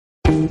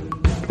Hey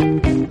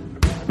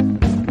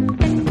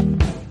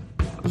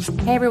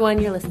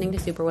everyone, you're listening to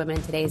Superwomen.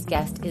 Today's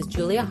guest is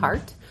Julia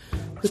Hart,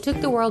 who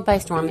took the world by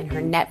storm in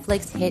her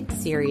Netflix hit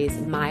series,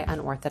 My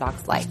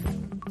Unorthodox Life.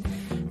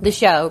 The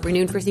show,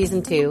 renewed for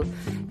season 2,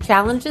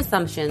 challenged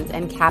assumptions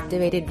and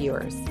captivated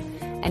viewers.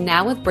 And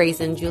now with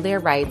Brazen, Julia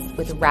writes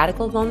with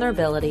radical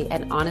vulnerability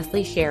and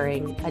honestly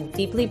sharing a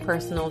deeply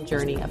personal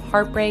journey of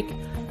heartbreak,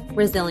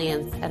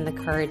 resilience, and the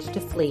courage to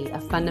flee a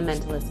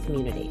fundamentalist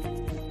community.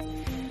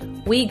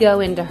 We go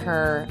into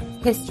her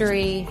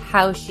history,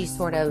 how she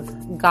sort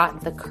of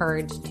got the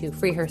courage to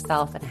free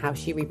herself, and how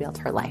she rebuilt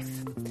her life.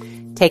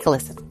 Take a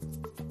listen.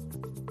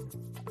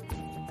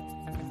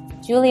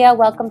 Julia,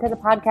 welcome to the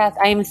podcast.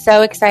 I am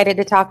so excited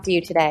to talk to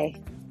you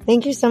today.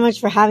 Thank you so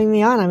much for having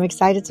me on. I'm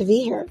excited to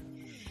be here.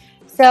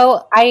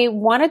 So I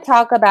want to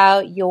talk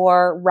about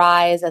your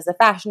rise as a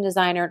fashion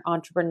designer and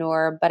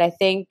entrepreneur, but I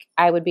think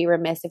I would be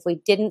remiss if we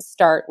didn't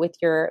start with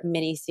your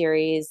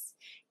miniseries,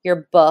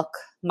 your book,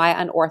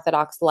 My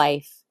Unorthodox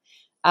Life.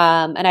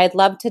 And I'd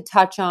love to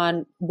touch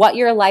on what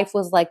your life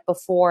was like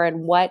before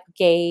and what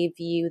gave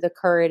you the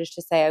courage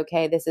to say,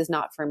 okay, this is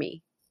not for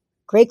me.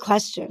 Great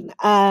question.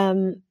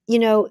 I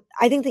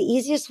think the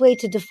easiest way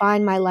to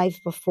define my life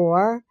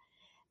before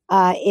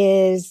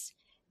is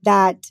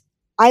that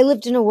I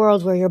lived in a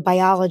world where your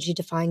biology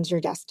defines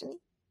your destiny.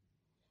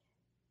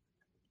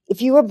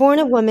 If you were born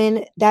a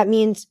woman, that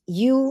means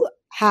you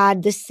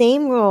had the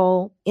same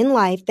role in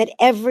life that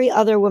every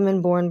other woman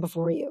born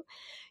before you.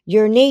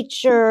 Your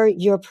nature,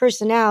 your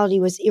personality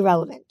was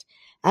irrelevant.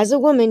 As a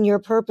woman, your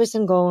purpose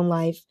and goal in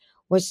life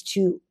was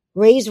to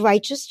raise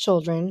righteous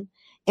children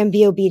and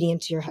be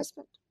obedient to your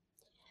husband.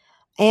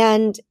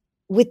 And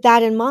with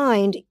that in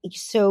mind,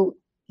 so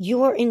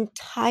your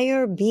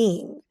entire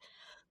being,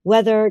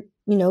 whether,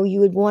 you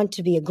would want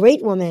to be a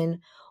great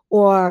woman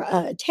or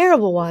a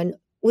terrible one,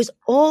 was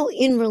all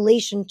in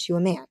relation to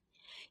a man.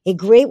 A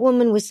great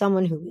woman was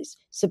someone who is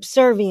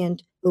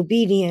subservient,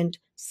 obedient,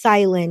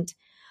 silent,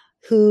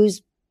 who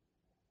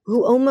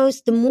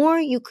almost, the more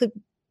you could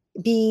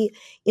be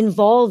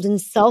involved in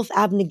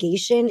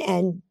self-abnegation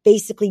and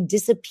basically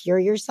disappear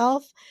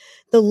yourself,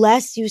 the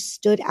less you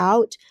stood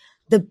out,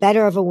 the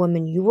better of a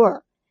woman you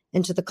were.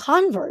 And to the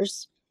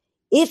converse,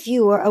 if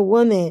you were a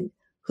woman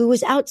who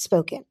was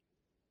outspoken,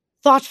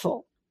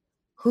 thoughtful,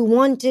 who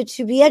wanted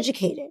to be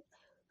educated,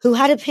 who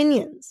had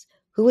opinions,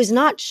 who was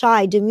not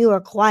shy, demure,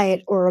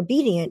 quiet, or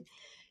obedient,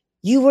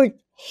 you were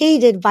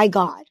hated by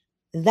God.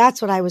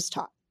 That's what I was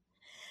taught.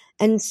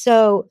 And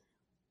so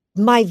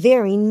my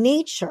very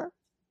nature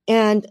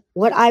and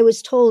what I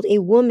was told a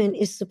woman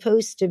is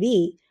supposed to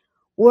be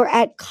were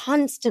at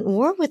constant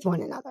war with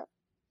one another.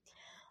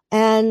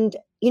 And,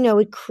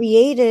 it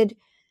created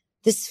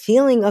this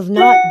feeling of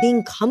not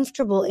being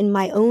comfortable in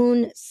my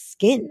own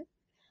skin,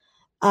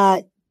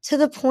 to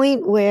the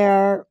point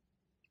where,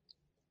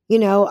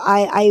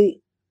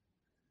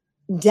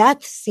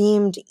 death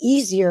seemed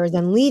easier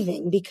than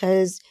leaving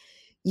because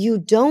you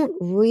don't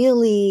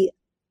really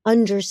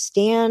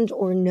understand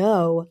or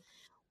know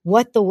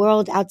what the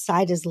world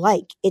outside is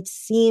like. It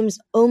seems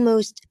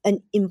almost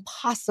an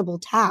impossible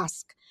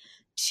task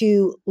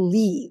to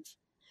leave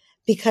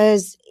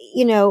because,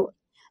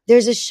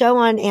 there's a show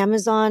on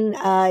Amazon.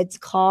 It's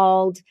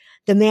called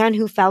The Man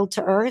Who Fell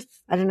to Earth.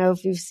 I don't know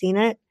if you've seen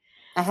it.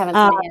 I haven't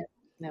seen it yet.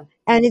 No.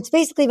 And it's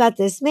basically about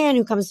this man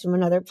who comes from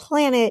another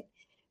planet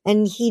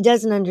and he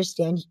doesn't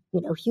understand,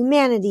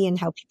 humanity and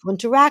how people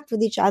interact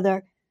with each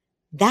other.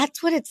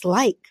 That's what it's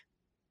like.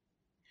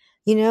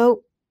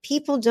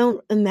 People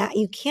don't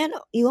imagine,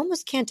 you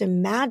almost can't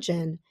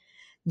imagine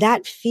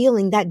that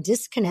feeling, that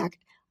disconnect.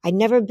 I'd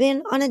never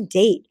been on a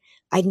date.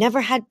 I'd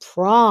never had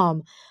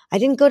prom. I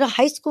didn't go to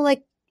high school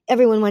like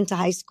everyone went to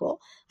high school.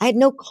 I had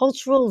no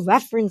cultural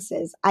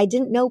references. I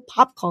didn't know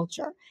pop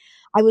culture.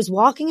 I was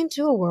walking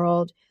into a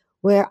world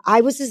where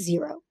I was a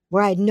zero,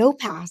 where I had no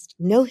past,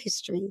 no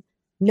history,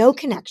 no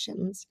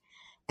connections.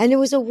 And it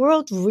was a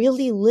world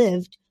really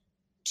lived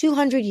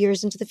 200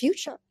 years into the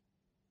future.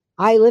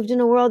 I lived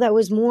in a world that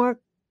was more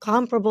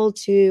comparable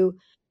to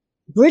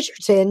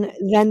Bridgerton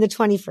than the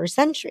 21st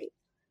century,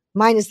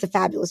 minus the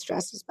fabulous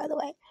dresses, by the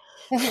way.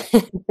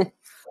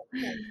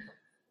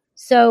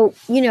 So,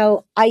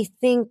 I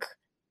think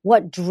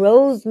what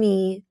drove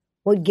me,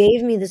 what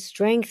gave me the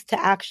strength to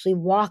actually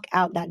walk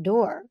out that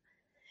door,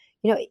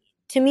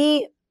 to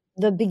me,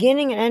 the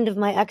beginning and end of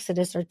my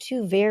exodus are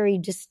two very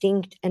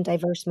distinct and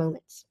diverse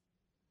moments.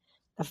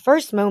 The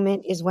first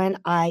moment is when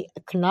I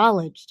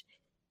acknowledged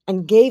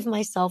and gave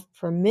myself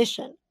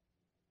permission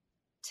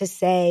to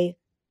say,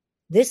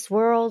 this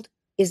world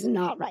is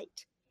not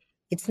right.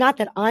 It's not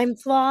that I'm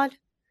flawed.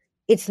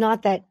 It's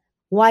not that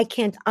why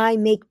can't I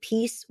make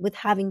peace with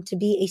having to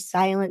be a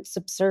silent,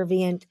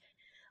 subservient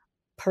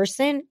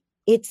person?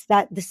 It's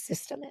that the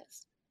system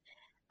is.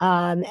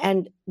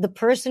 And the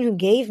person who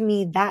gave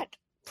me that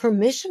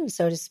permission,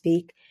 so to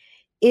speak,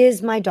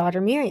 is my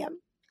daughter Miriam,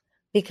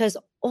 because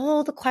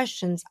all the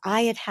questions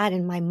I had had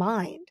in my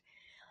mind,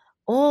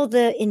 all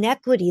the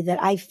inequity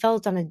that I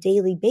felt on a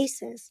daily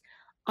basis,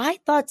 I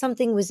thought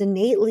something was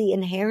innately,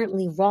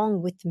 inherently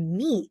wrong with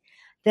me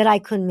that I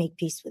couldn't make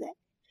peace with it.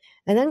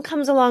 And then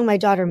comes along my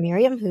daughter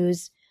Miriam,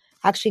 who's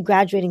actually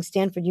graduating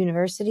Stanford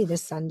University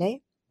this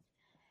Sunday.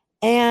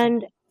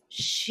 And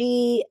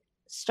she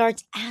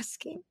starts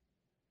asking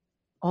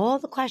all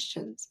the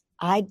questions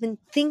I'd been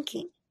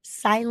thinking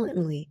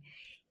silently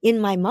in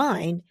my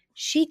mind.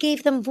 She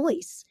gave them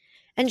voice.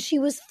 And she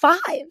was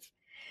 5.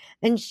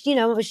 And, she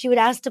would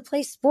ask to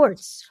play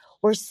sports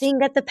or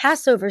sing at the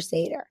Passover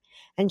Seder.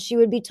 And she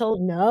would be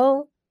told,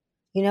 no,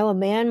 a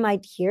man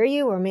might hear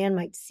you, or a man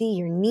might see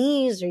your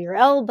knees or your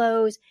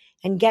elbows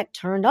and get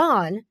turned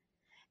on.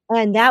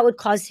 And that would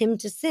cause him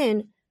to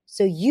sin.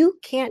 So you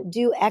can't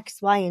do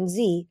X, Y, and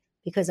Z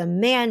because a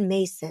man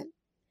may sin.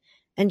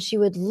 And she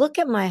would look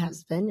at my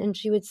husband and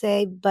she would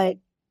say, but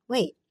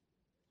wait,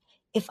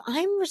 if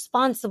I'm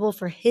responsible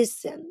for his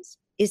sins,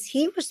 is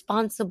he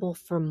responsible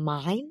for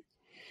mine?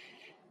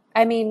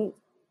 I mean,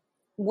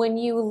 when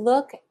you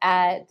look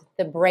at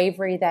the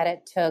bravery that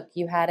it took,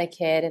 you had a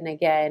kid, and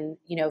again,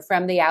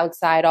 from the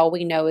outside, all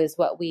we know is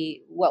what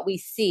we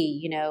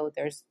see.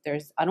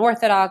 There's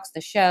Unorthodox,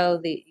 the show,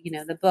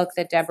 the book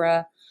that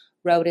Deborah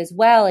wrote as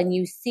well, and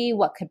you see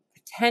what could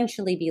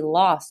potentially be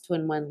lost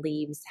when one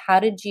leaves. How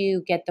did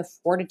you get the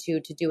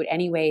fortitude to do it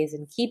anyways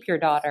and keep your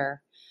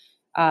daughter?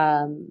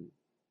 And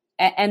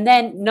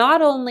then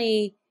not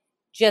only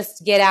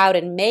just get out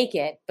and make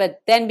it,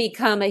 but then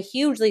become a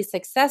hugely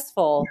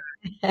successful,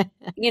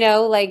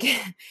 like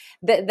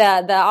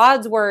the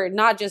odds were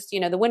not just,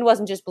 the wind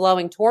wasn't just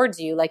blowing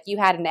towards you, like you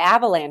had an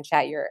avalanche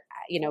at your,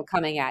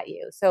 coming at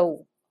you.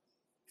 So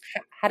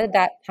how did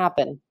that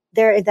happen?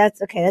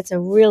 That's okay. That's a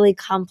really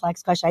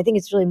complex question. I think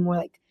it's really more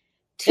like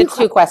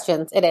two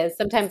questions. It is.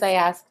 Sometimes I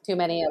ask too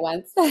many at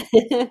once.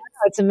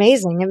 It's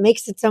amazing. It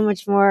makes it so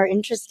much more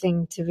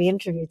interesting to be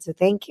interviewed. So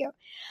thank you.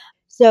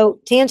 So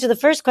to answer the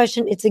first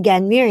question, it's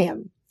again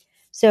Miriam.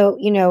 So,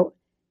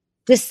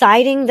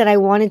 deciding that I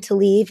wanted to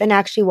leave and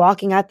actually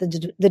walking out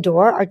the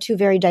door are two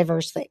very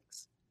diverse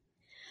things.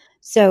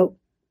 So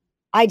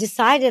I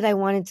decided I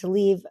wanted to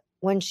leave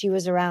when she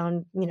was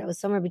around,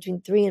 somewhere between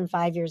 3 and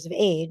 5 years of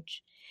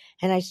age.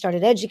 And I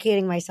started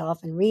educating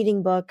myself and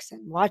reading books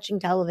and watching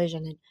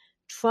television and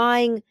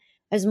trying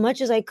as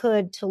much as I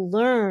could to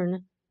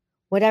learn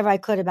whatever I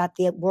could about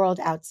the world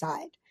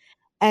outside.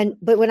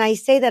 But when I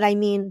say that, I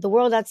mean the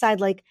world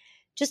outside, like,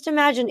 just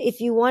imagine if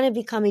you want to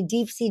become a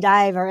deep sea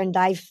diver and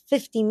dive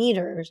 50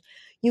 meters,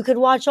 you could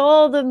watch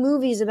all the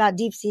movies about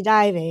deep sea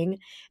diving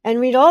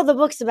and read all the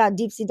books about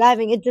deep sea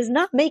diving. It does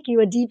not make you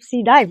a deep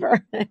sea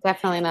diver.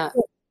 Definitely not.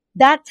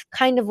 That's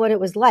kind of what it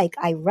was like.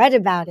 I read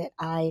about it.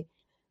 I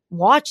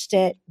watched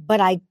it,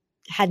 but I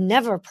had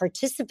never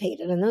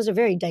participated. And those are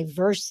very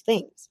diverse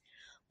things.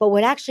 But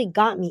what actually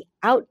got me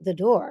out the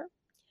door,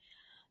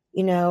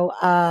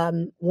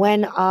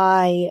 when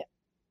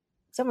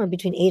somewhere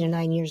between 8 and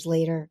 9 years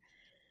later,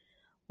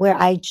 where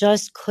I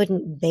just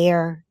couldn't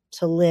bear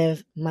to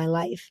live my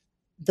life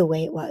the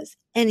way it was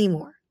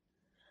anymore.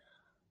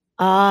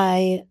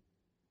 I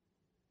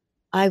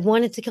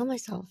wanted to kill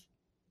myself.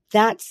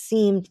 That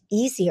seemed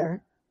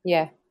easier.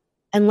 Yeah.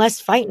 And less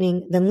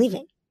frightening than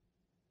leaving.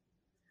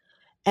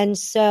 And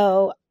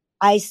so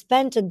I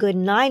spent a good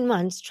 9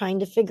 months trying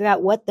to figure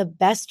out what the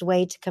best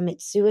way to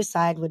commit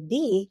suicide would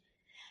be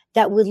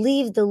that would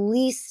leave the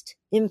least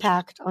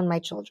impact on my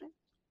children.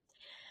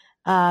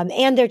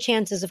 And their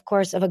chances, of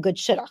course, of a good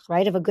shidduch,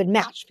 right? Of a good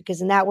match,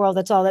 because in that world,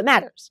 that's all that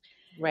matters.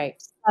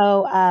 Right.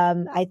 So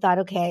I thought,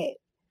 okay,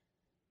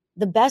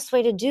 the best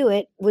way to do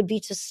it would be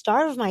to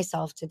starve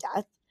myself to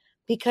death,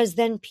 because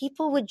then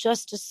people would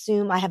just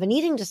assume I have an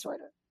eating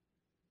disorder.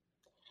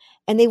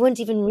 And they wouldn't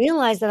even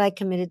realize that I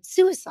committed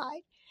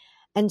suicide.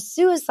 And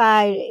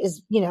suicide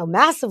is,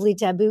 massively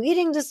taboo.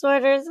 Eating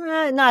disorders,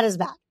 not as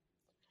bad.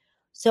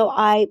 So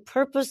I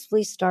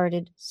purposefully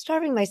started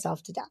starving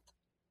myself to death.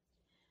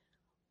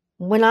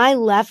 When I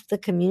left the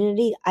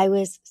community, I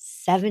was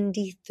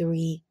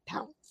 73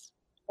 pounds.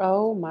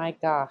 Oh my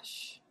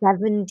gosh.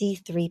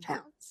 73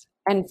 pounds.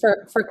 And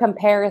for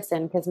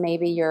comparison, because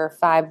maybe you're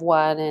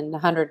 5'1" and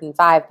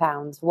 105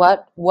 pounds,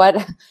 what?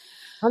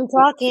 I'm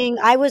talking,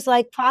 I was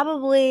like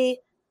probably,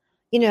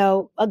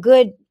 a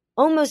good,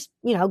 almost,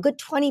 a good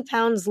 20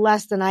 pounds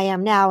less than I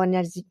am now. And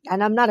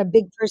I'm not a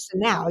big person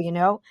now,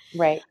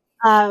 Right.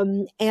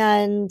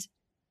 And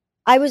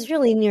I was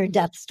really near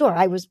death's door.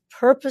 I was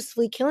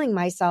purposefully killing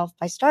myself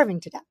by starving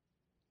to death.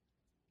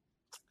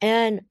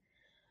 And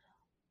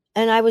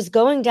I was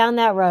going down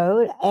that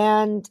road,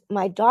 and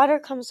my daughter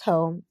comes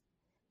home,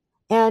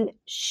 and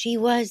she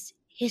was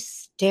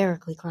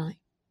hysterically crying.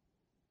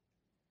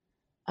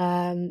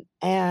 And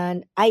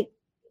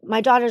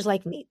my daughter's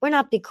like me. We're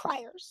not big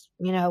criers.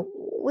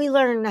 We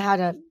learn how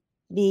to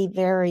be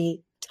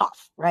very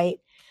tough, right?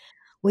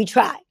 We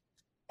try.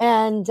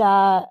 And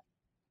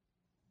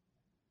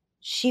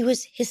she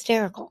was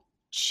hysterical,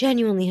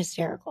 genuinely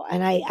hysterical.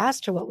 And I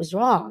asked her what was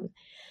wrong.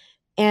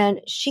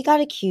 And she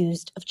got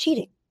accused of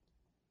cheating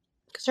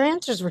because her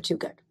answers were too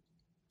good.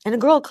 And a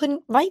girl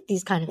couldn't write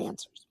these kind of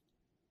answers.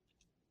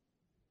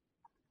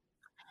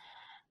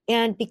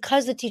 And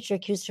because the teacher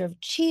accused her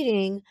of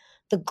cheating,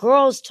 the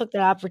girls took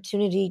that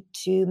opportunity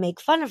to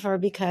make fun of her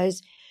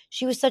because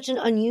she was such an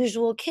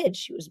unusual kid.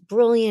 She was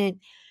brilliant.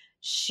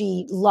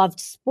 She loved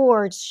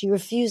sports. She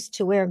refused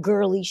to wear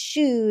girly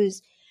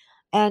shoes.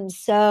 And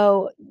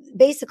so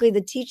basically,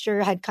 the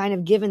teacher had kind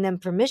of given them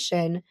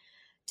permission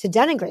to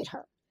denigrate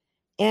her.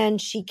 And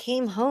she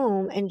came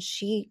home and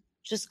she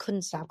just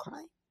couldn't stop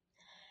crying.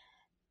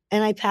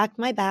 And I packed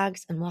my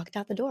bags and walked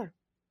out the door.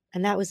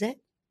 And that was it.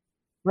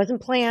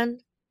 Wasn't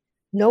planned,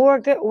 no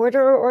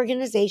order or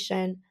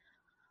organization.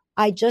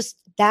 I just,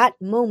 that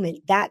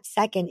moment, that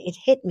second, it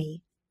hit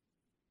me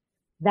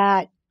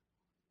that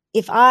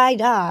if I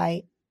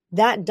die,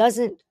 that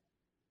doesn't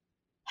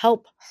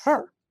help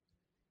her.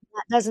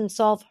 That doesn't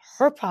solve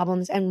her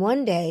problems. And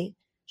one day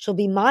she'll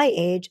be my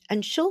age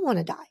and she'll want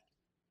to die.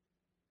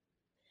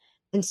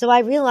 And so I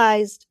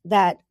realized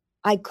that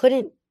I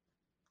couldn't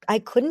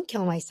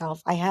kill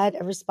myself. I had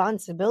a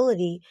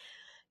responsibility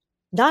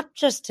not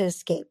just to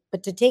escape,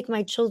 but to take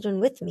my children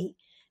with me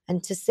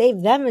and to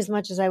save them as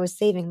much as I was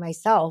saving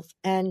myself.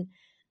 And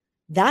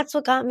that's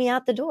what got me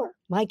out the door.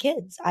 My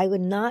kids. I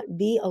would not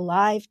be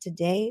alive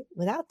today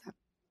without them.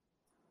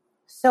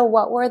 So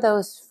what were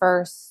those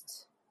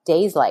first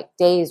days like?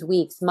 Days,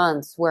 weeks,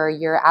 months, where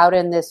you're out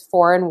in this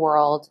foreign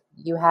world?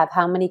 You have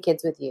how many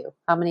kids with you?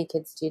 How many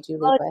kids did you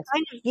Well, leave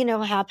it's with?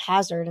 kind of,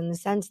 haphazard in the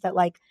sense that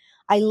like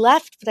I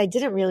left, but I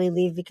didn't really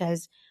leave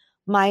because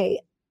my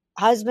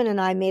husband and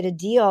I made a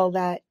deal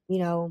that,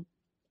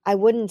 I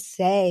wouldn't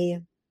say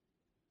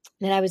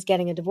that I was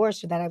getting a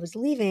divorce or that I was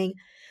leaving.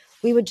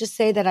 We would just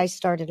say that I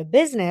started a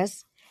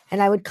business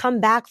and I would come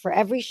back for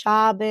every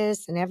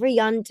Shabbos and every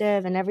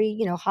Yontiv and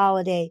every,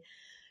 holiday.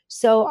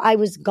 So I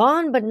was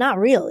gone, but not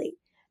really.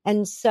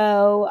 And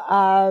so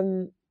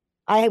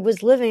I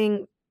was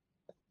living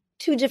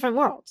two different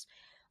worlds.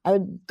 I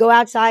would go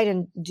outside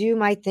and do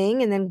my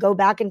thing and then go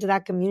back into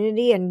that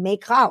community and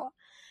make challah.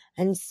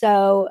 And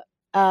so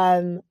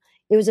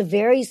it was a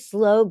very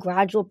slow,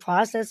 gradual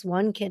process,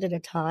 one kid at a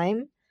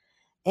time.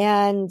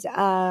 And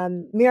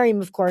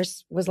Miriam, of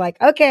course, was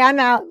like, okay, I'm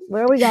out.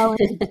 Where are we going?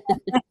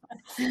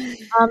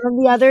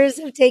 And the others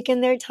have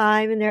taken their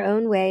time in their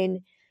own way.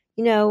 And,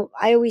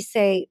 I always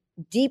say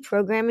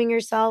deprogramming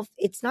yourself,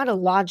 it's not a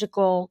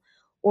logical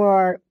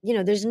or,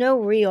 there's no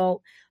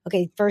real,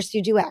 okay, first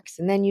you do X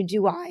and then you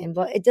do Y. And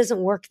it doesn't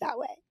work that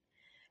way.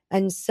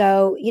 And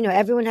so,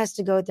 everyone has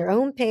to go at their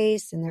own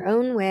pace in their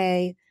own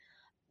way.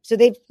 So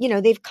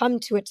they've come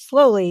to it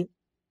slowly.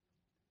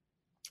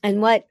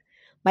 And what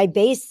my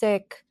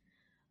basic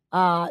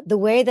the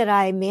way that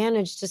I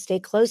managed to stay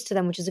close to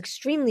them, which is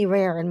extremely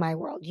rare in my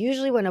world.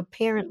 Usually when a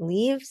parent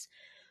leaves,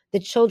 the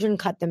children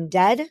cut them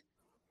dead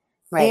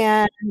Right.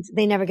 and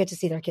they never get to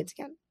see their kids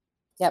again.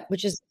 Yep.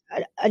 Which is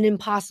an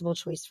impossible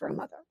choice for a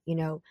mother.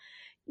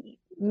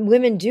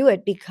 Women do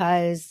it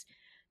because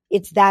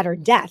it's that or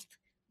death,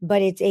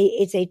 but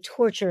it's a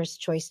torturous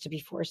choice to be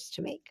forced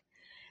to make.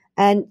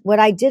 And what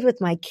I did with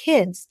my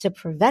kids to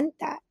prevent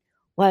that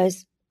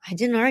was I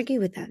didn't argue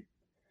with them.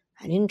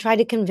 I didn't try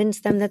to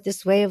convince them that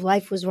this way of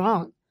life was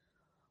wrong.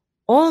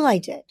 All I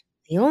did,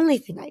 the only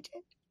thing I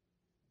did,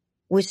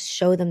 was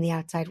show them the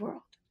outside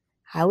world.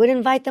 I would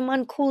invite them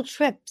on cool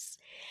trips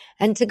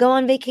and to go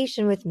on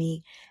vacation with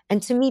me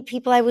and to meet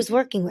people I was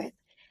working with,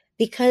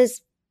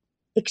 because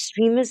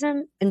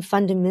extremism and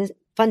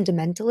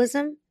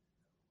fundamentalism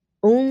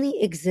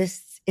only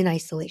exists in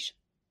isolation.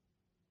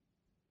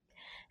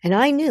 And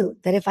I knew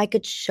that if I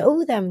could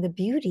show them the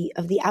beauty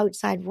of the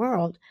outside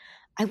world,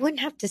 I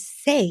wouldn't have to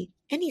say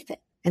anything.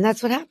 And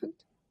that's what happened.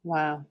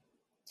 Wow.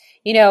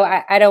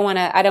 I don't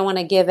want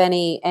to give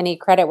any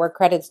credit where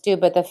credit's due,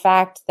 but the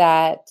fact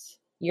that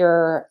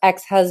your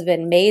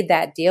ex-husband made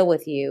that deal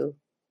with you.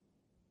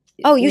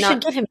 Oh, you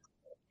should give him.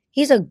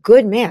 He's a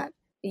good man.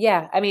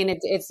 Yeah, I mean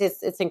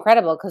it's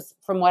incredible because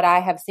from what I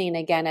have seen,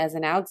 again as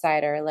an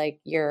outsider, like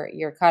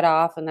you're cut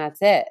off and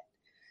that's it.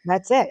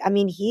 That's it. I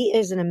mean, he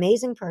is an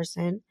amazing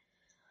person,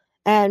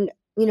 and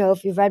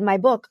if you've read my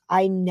book,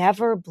 I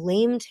never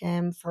blamed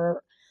him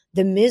for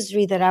the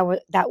misery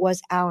that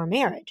was our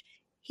marriage.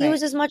 He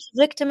was as much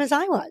victim as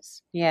I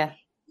was. Yeah,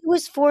 he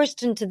was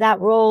forced into that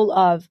role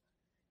of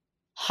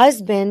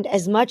husband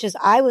as much as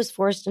I was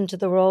forced into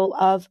the role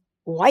of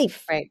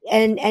wife. Right.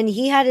 And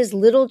he had as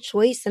little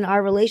choice in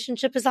our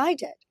relationship as I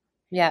did.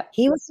 Yeah.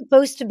 He was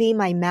supposed to be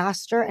my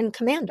master and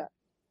commander.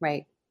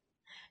 Right.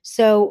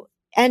 So,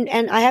 and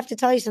I have to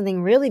tell you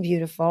something really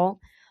beautiful,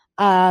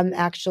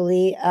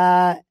 actually,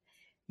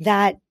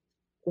 that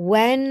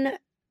when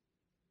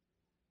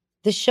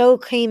the show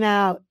came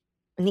out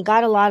and he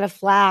got a lot of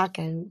flack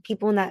and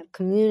people in that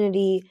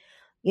community,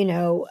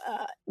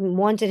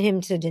 wanted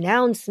him to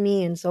denounce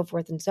me and so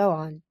forth and so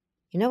on.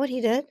 You know what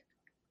he did?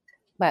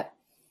 What?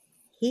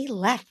 He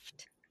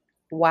left.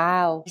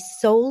 Wow. He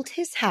sold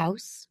his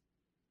house,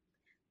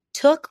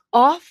 took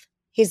off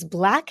his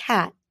black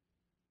hat,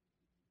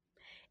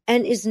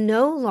 and is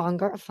no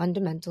longer a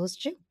fundamentalist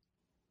Jew.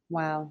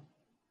 Wow.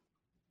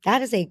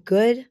 That is a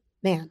good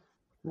man.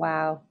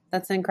 Wow.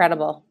 That's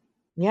incredible.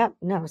 Yep.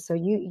 No. So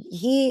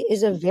he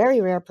is a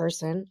very rare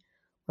person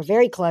We're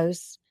very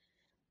close.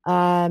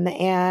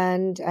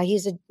 And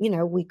he's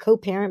we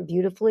co-parent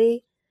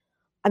beautifully.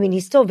 I mean,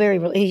 he's still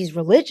he's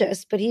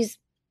religious, but he's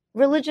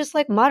religious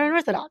like modern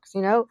Orthodox,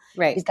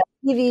 Right. He's got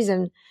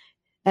TVs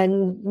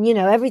and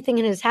everything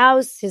in his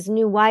house. His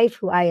new wife,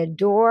 who I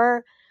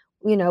adore,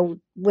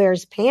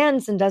 wears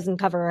pants and doesn't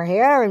cover her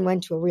hair and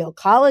went to a real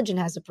college and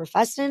has a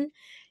profession.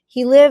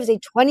 He lives a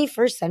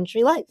 21st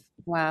century life.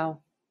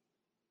 Wow.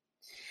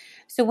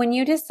 So when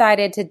you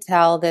decided to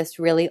tell this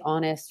really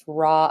honest,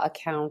 raw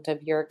account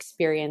of your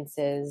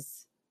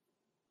experiences,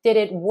 did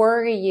it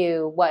worry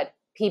you what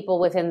people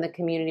within the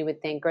community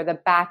would think, or the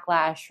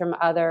backlash from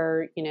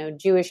other,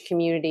 Jewish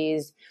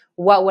communities?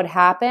 What would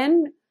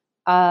happen?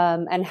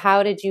 And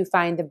how did you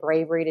find the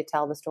bravery to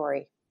tell the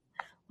story?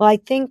 Well, I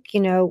think,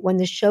 when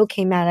the show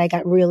came out, I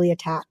got really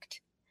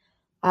attacked.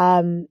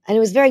 And it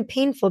was very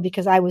painful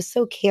because I was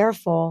so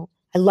careful.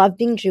 I love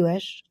being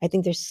Jewish. I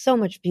think there's so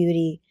much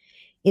beauty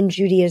in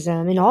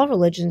Judaism, in all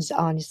religions,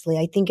 honestly.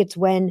 I think it's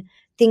when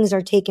things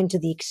are taken to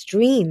the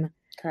extreme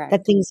Correct.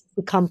 that things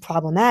become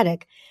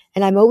problematic.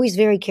 And I'm always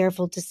very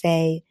careful to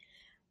say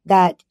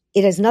that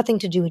it has nothing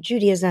to do with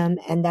Judaism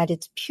and that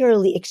it's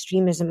purely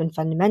extremism and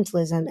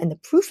fundamentalism. And the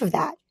proof of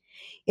that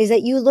is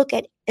that you look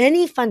at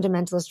any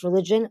fundamentalist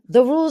religion,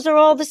 the rules are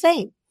all the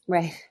same.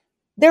 Right.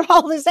 They're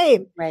all the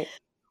same. Right.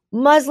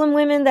 Muslim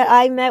women that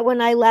I met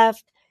when I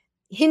left,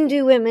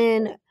 Hindu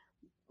women,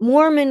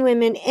 Mormon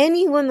women,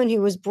 any woman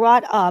who was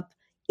brought up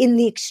in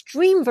the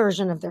extreme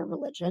version of their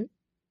religion,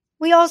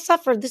 we all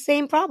suffered the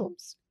same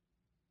problems.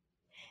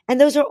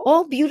 And those are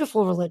all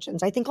beautiful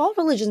religions. I think all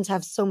religions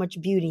have so much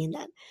beauty in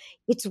them.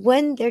 It's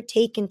when they're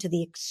taken to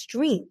the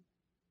extreme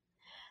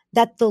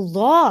that the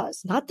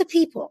laws, not the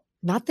people,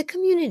 not the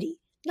community,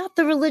 not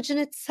the religion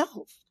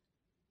itself,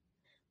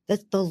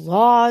 that the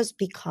laws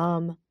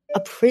become a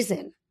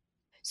prison.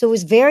 So it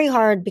was very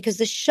hard because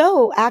the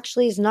show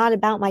actually is not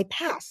about my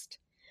past.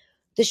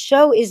 The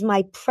show is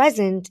my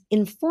present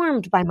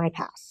informed by my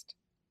past.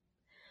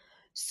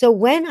 So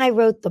when I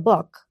wrote the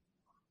book,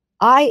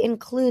 I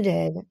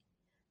included,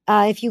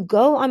 if you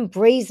go on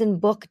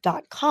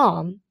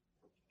brazenbook.com,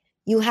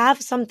 you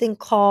have something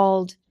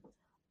called,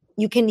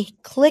 you can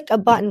click a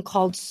button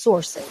called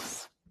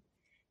sources.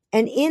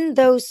 And in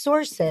those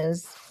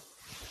sources,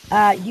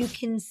 you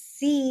can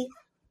see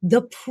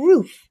the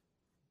proof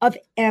of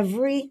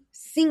every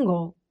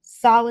single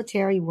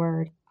solitary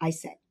word I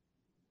said.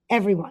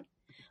 Everyone.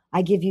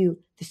 I give you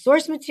the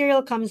source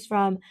material comes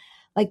from,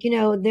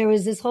 there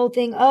was this whole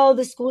thing,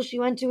 the school she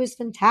went to was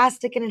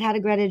fantastic and it had a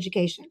great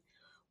education.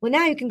 Well,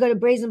 now you can go to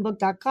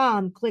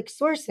brazenbook.com, click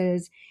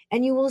sources,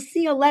 and you will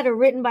see a letter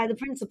written by the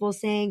principal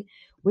saying,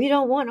 we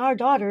don't want our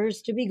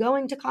daughters to be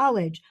going to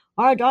college.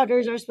 Our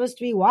daughters are supposed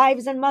to be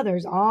wives and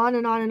mothers, on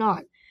and on and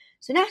on.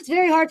 So now it's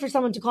very hard for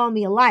someone to call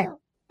me a liar.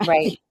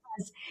 Right.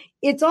 Because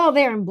it's all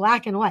there in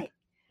black and white.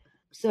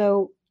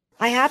 So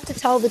I have to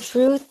tell the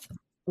truth,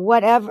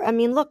 whatever. I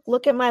mean,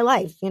 look at my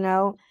life,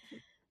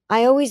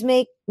 I always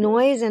make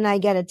noise and I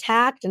get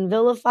attacked and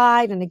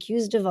vilified and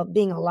accused of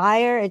being a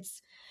liar.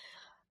 It's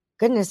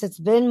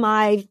been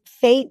my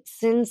fate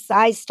since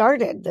I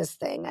started this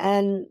thing.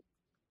 And,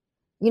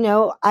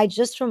 I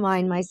just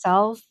remind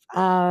myself,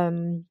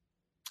 there's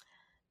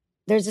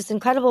this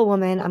incredible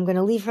woman. I'm going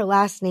to leave her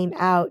last name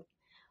out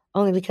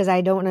only because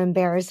I don't want to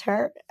embarrass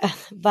her.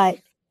 But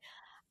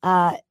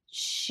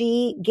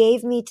she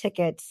gave me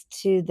tickets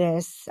to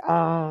this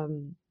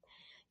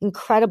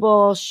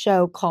incredible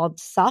show called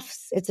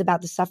Suffs. It's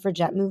about the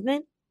suffragette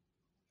movement.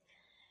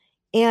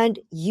 And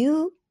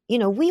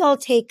we all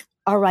take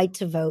our right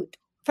to vote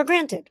for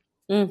granted.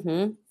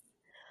 Mm-hmm.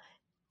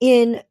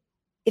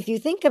 If you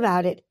think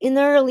about it, in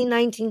the early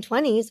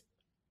 1920s,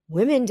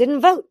 women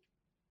didn't vote.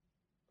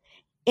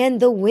 And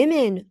the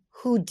women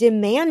who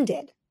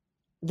demanded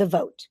the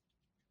vote,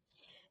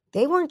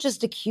 they weren't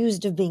just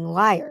accused of being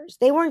liars.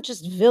 They weren't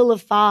just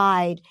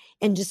vilified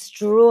and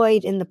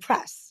destroyed in the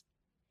press.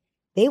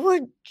 They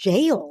were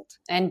jailed.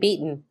 And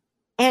beaten.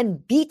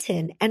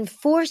 And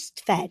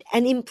forced fed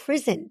and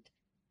imprisoned.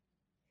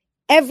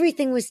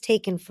 Everything was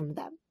taken from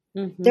them.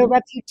 Mm-hmm. Their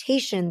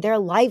reputation, their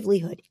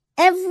livelihood,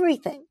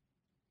 everything.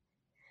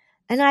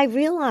 And I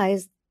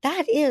realized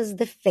that is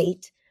the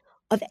fate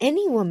of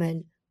any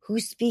woman who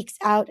speaks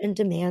out and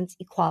demands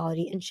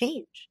equality and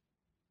change.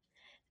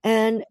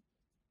 And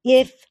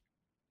if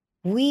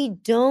we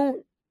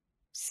don't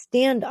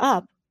stand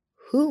up,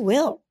 who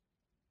will?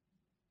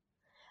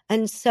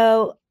 And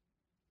so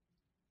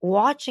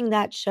watching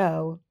that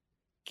show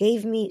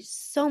gave me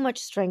so much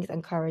strength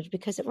and courage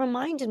because it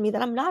reminded me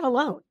that I'm not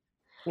alone.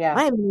 Yeah.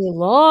 I am in a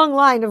long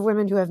line of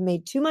women who have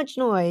made too much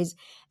noise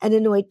and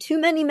annoyed too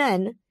many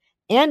men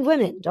and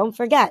women. Don't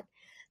forget,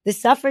 the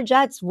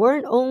suffragettes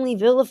weren't only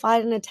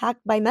vilified and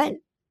attacked by men.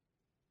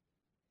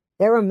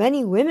 There were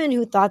many women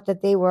who thought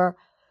that they were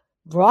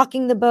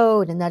rocking the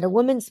boat and that a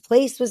woman's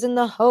place was in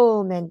the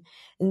home and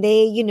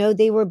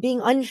they were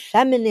being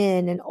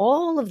unfeminine and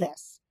all of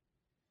this.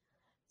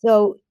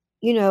 So,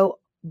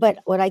 but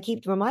what I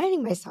keep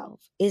reminding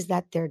myself is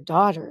that their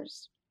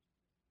daughters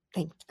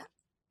thanked them.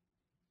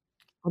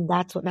 And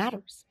that's what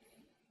matters.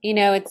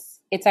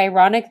 It's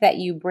ironic that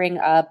you bring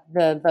up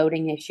the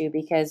voting issue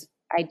because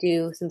I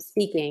do some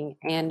speaking,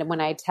 and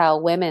when I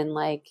tell women,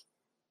 like,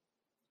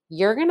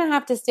 you're going to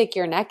have to stick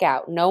your neck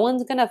out. No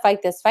one's going to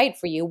fight this fight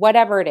for you,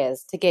 whatever it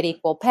is, to get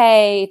equal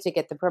pay, to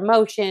get the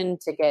promotion,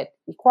 to get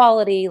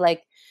equality.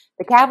 Like,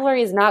 the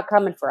cavalry is not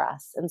coming for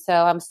us. And so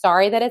I'm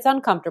sorry that it's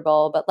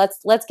uncomfortable, but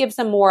let's give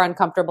some more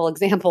uncomfortable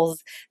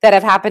examples that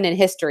have happened in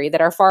history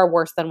that are far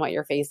worse than what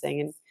you're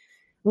facing. And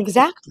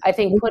Exactly. I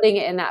think putting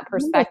it in that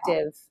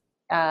perspective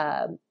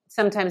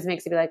sometimes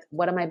makes you be like,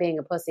 what am I being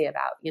a pussy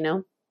about,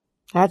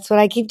 That's what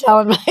I keep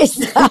telling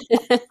myself.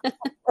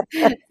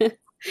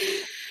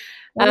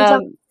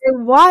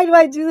 Why do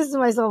I do this to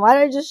myself? Why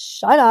don't I just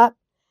shut up?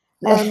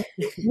 And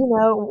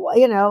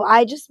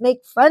I just make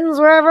friends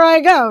wherever I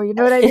go. You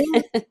know what I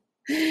mean?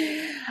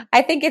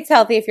 I think it's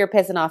healthy if you're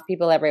pissing off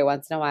people every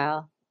once in a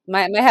while.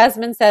 My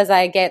husband says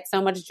I get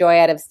so much joy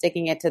out of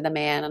sticking it to the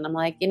man, and I'm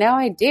like,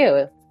 I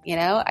do.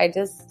 I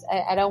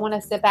don't want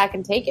to sit back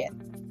and take it.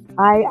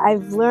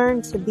 I've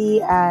learned to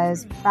be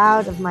as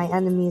proud of my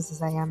enemies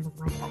as I am of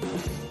my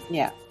friends.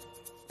 Yeah.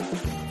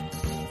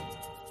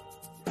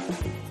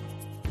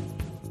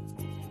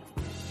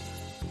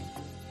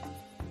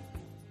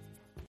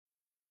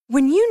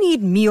 When you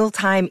need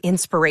mealtime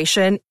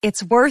inspiration,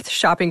 it's worth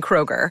shopping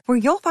Kroger, where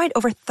you'll find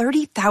over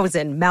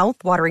 30,000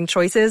 mouth-watering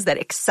choices that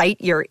excite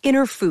your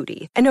inner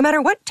foodie. And no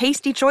matter what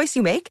tasty choice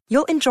you make,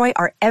 you'll enjoy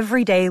our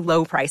everyday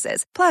low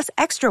prices, plus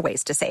extra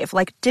ways to save,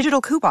 like digital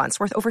coupons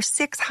worth over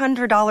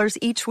 $600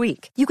 each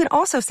week. You can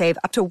also save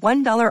up to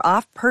 $1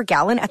 off per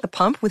gallon at the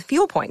pump with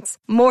fuel points.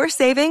 More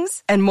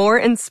savings and more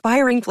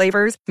inspiring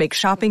flavors make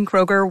shopping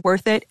Kroger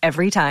worth it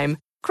every time.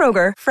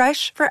 Kroger,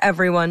 fresh for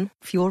everyone.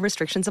 Fuel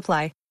restrictions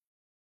apply.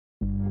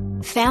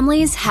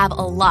 Families have a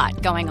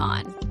lot going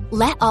on.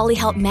 Let Ollie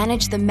help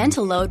manage the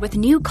mental load with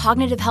new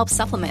cognitive health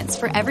supplements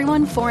for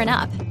everyone 4 and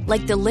up,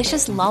 like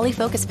delicious Lolly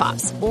Focus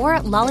Pops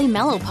or Lolly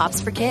Mellow Pops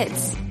for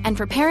kids. And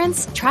for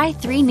parents, try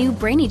 3 new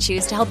Brainy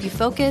Chews to help you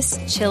focus,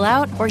 chill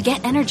out, or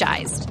get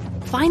energized.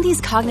 Find these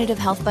cognitive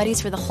health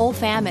buddies for the whole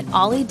fam at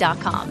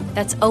ollie.com.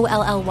 That's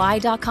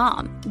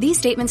OLLY.com. These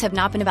statements have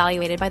not been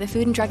evaluated by the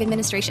Food and Drug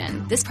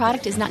Administration. This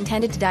product is not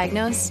intended to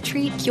diagnose,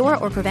 treat, cure,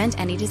 or prevent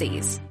any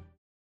disease.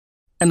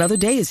 Another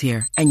day is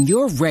here, and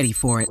you're ready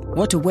for it.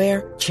 What to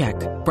wear? Check.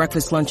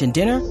 Breakfast, lunch, and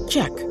dinner?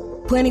 Check.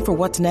 Planning for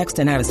what's next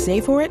and how to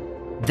save for it?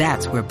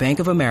 That's where Bank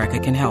of America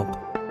can help.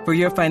 For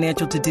your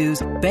financial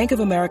to-dos, Bank of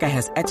America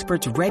has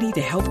experts ready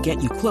to help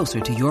get you closer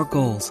to your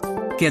goals.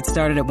 Get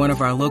started at one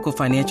of our local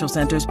financial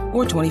centers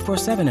or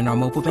 24/7 in our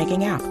mobile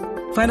banking app.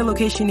 Find a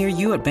location near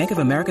you at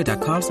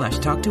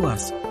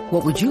bankofamerica.com/talktous.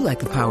 What would you like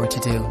the power to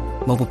do?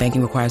 Mobile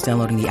banking requires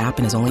downloading the app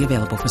and is only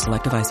available for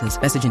select devices.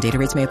 Message and data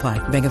rates may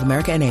apply. Bank of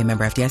America NA,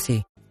 member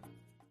FDIC.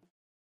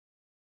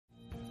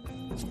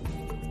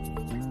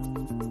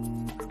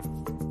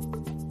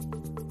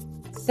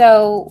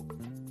 So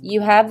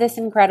you have this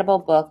incredible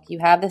book, you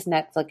have this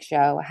Netflix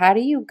show. How do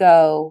you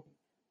go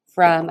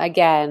from,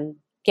 again,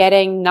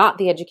 getting not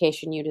the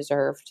education you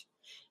deserved,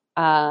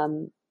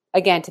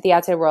 again, to the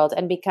outside world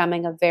and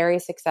becoming a very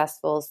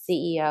successful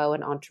CEO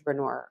and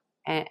entrepreneur?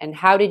 And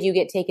how did you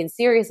get taken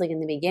seriously in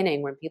the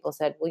beginning when people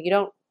said, well, you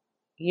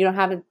don't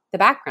have the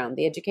background,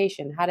 the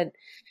education?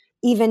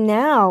 Even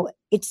now,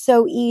 it's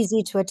so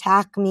easy to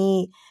attack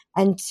me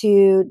and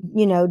to,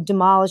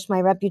 demolish my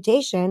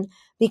reputation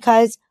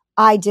because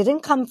I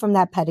didn't come from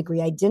that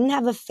pedigree. I didn't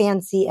have a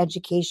fancy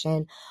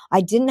education. I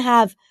didn't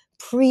have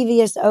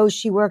previous,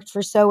 she worked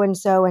for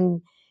so-and-so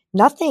and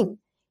nothing.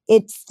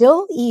 It's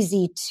still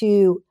easy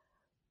to,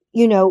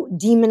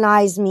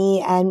 demonize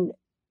me and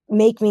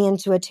make me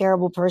into a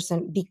terrible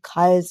person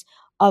because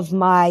of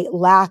my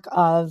lack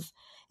of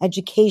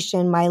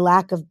education, my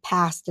lack of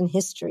past and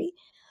history.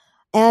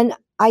 And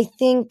I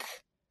think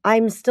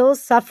I'm still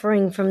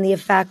suffering from the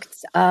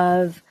effects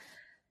of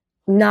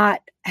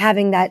not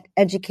having that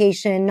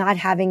education, not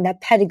having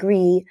that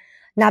pedigree,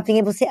 not being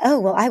able to say, oh,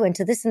 well, I went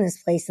to this and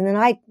this place and then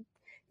I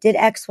did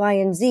X, Y,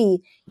 and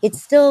Z.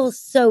 It's still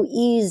so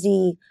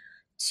easy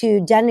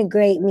to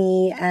denigrate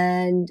me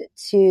and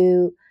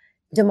to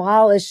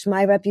demolish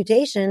my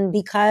reputation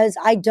because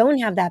I don't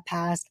have that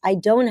past. I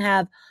don't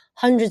have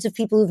hundreds of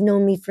people who've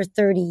known me for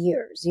 30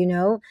 years,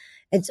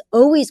 It's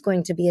always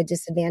going to be a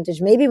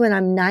disadvantage. Maybe when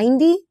I'm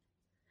 90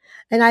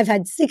 and I've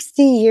had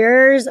 60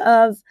 years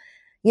of,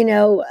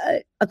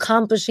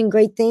 accomplishing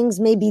great things,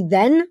 maybe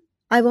then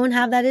I won't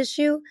have that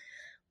issue.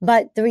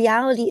 But the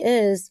reality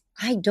is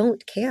I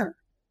don't care.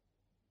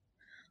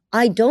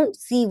 I don't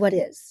see what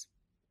is.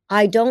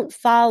 I don't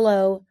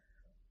follow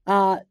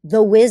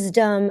the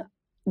wisdom,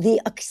 the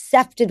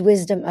accepted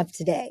wisdom of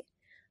today.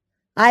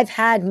 I've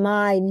had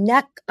my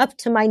neck up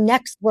to my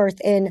neck's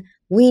worth in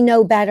we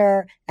know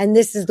better and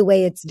this is the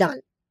way it's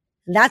done.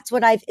 That's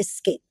what I've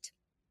escaped.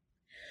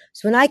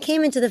 So when I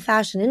came into the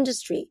fashion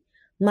industry,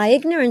 my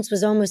ignorance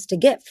was almost a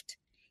gift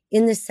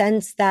in the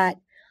sense that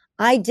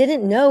I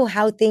didn't know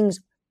how things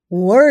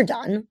were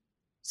done.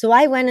 So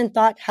I went and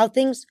thought how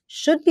things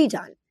should be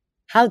done,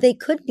 how they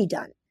could be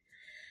done.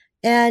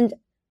 And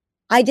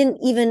I didn't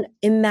even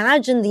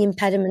imagine the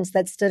impediments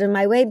that stood in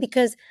my way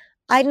because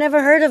I'd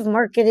never heard of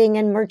marketing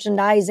and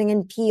merchandising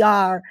and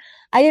PR.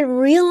 I didn't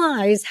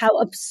realize how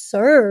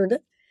absurd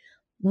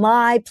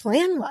my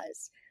plan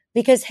was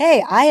because,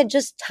 hey, I had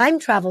just time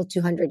traveled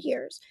 200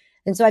 years.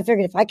 And so I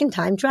figured if I can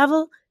time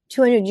travel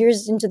 200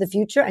 years into the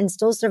future and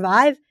still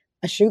survive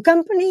a shoe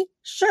company,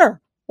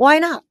 sure, why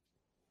not?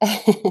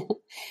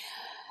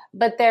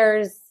 But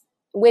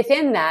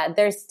within that,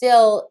 there's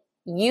still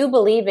you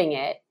believing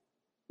it,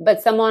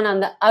 but someone on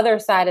the other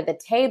side of the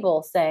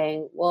table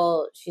saying,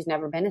 well, she's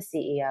never been a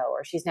CEO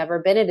or she's never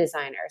been a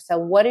designer. So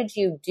what did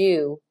you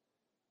do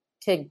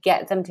to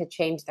get them to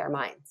change their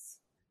minds?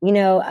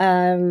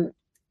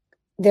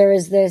 There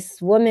is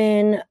this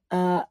woman,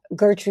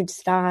 Gertrude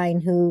Stein,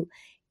 who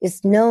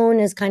is known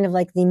as kind of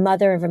like the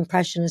mother of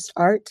Impressionist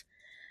art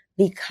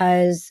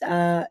because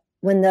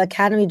when the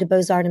Académie des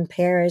Beaux-Arts in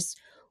Paris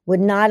would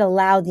not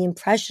allow the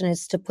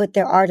Impressionists to put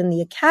their art in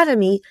the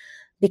Academy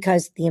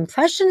because the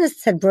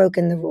Impressionists had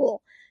broken the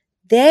rule.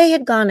 They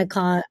had gone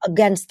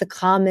against the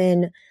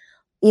common,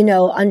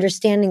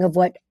 understanding of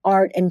what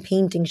art and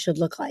painting should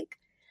look like.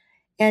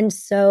 And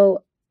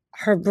so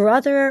her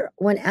brother,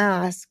 when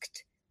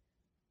asked,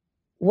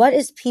 what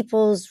is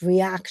people's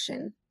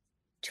reaction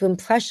to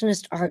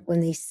Impressionist art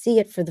when they see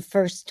it for the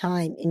first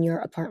time in your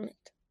apartment?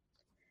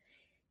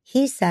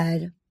 He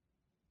said,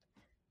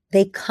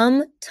 they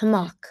come to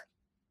mock,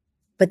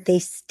 but they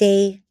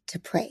stay to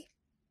pray.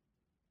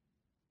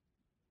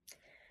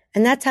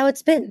 And that's how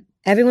it's been.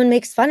 Everyone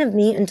makes fun of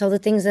me until the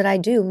things that I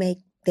do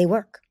they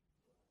work.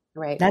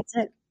 Right. That's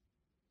it.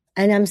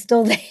 And I'm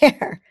still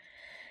there.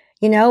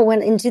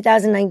 When in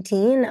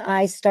 2019,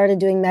 I started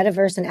doing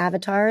metaverse and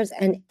avatars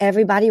and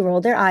everybody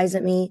rolled their eyes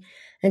at me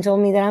and told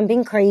me that I'm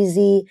being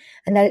crazy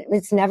and that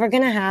it's never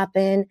going to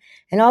happen.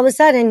 And all of a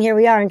sudden, here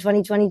we are in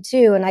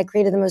 2022, and I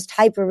created the most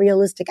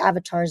hyper-realistic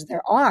avatars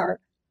there are.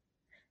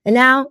 And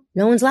now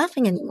no one's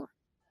laughing anymore.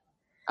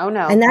 Oh,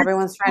 no. And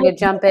everyone's trying to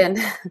jump in.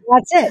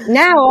 That's it.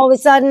 Now, all of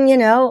a sudden,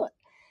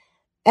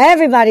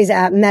 everybody's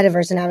at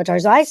metaverse and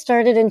avatars. I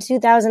started in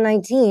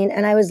 2019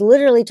 and I was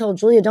literally told,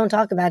 Julia, don't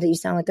talk about it. You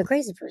sound like a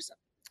crazy person.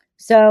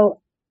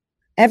 So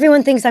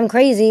everyone thinks I'm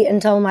crazy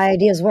until my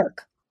ideas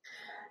work.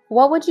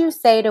 What would you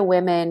say to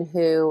women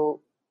who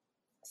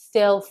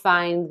still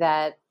find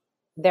that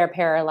they're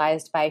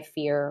paralyzed by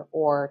fear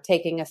or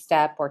taking a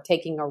step or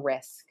taking a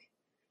risk?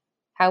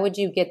 How would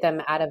you get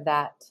them out of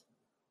that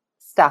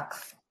stuck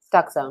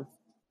zone?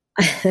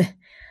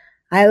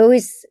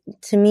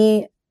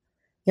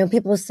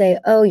 People say,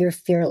 oh, you're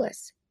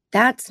fearless.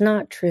 That's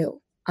not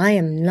true. I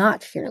am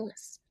not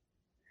fearless.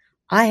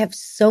 I have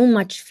so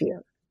much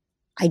fear.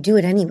 I do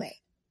it anyway.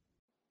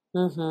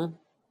 Mm-hmm.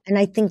 And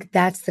I think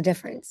that's the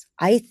difference.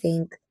 I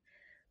think,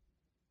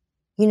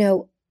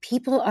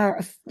 people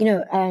are,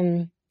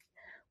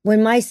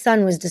 when my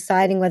son was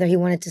deciding whether he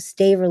wanted to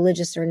stay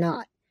religious or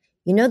not,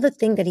 the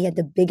thing that he had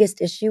the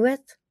biggest issue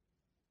with?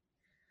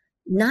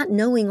 Not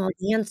knowing all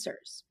the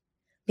answers.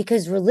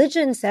 Because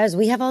religion says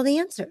we have all the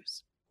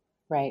answers.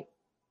 Right.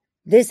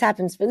 This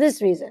happens for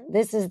this reason.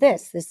 This is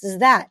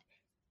that.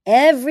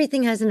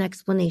 Everything has an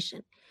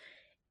explanation.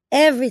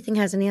 Everything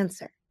has an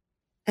answer.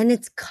 And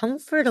it's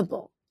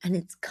comfortable and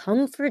it's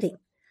comforting.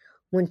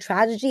 When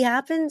tragedy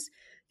happens,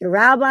 your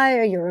rabbi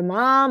or your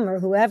imam or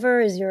whoever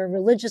is your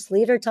religious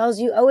leader tells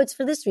you, oh, it's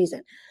for this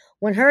reason.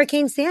 When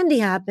Hurricane Sandy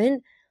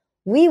happened,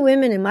 we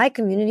women in my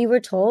community were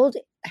told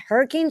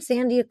Hurricane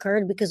Sandy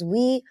occurred because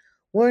we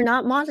were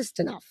not modest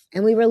enough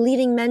and we were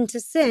leading men to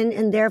sin,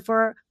 and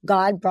therefore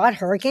God brought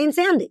Hurricane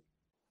Sandy.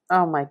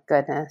 Oh my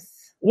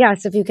goodness.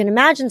 Yes, if you can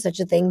imagine such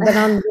a thing. But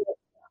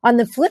on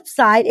the flip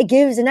side, it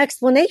gives an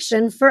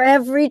explanation for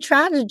every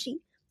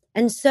tragedy.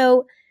 And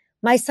so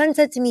my son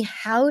said to me,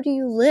 how do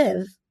you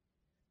live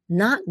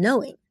not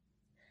knowing?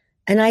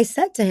 And I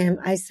said to him,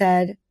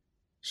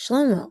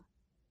 Shlomo,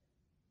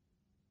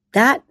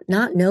 that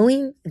not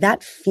knowing,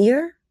 that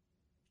fear,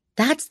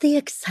 that's the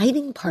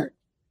exciting part.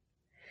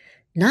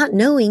 Not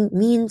knowing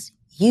means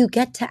you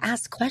get to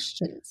ask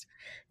questions.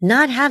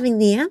 Not having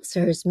the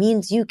answers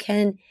means you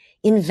can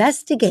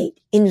investigate,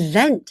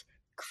 invent,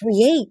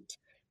 create,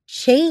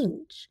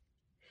 change.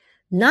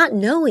 Not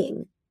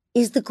knowing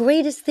is the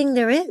greatest thing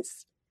there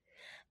is.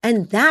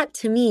 And that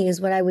to me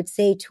is what I would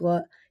say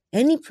to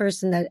any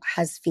person that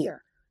has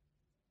fear.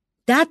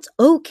 That's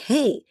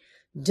okay.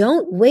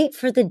 Don't wait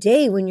for the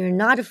day when you're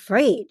not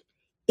afraid.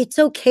 It's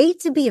okay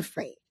to be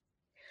afraid.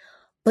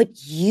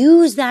 But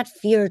use that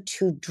fear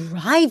to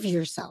drive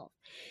yourself.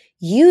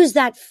 Use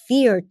that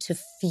fear to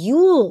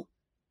fuel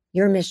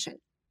your mission.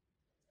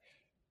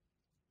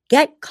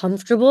 Get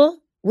comfortable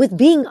with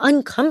being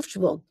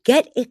uncomfortable.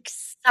 Get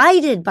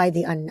excited by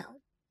the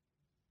unknown.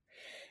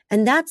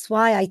 And that's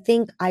why I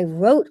think I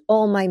wrote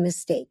all my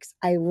mistakes.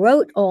 I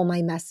wrote all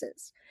my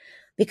messes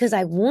because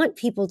I want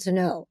people to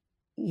know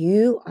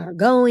you are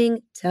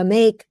going to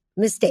make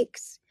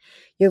mistakes.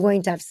 You're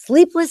going to have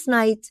sleepless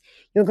nights.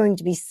 You're going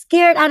to be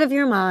scared out of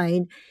your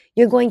mind.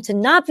 You're going to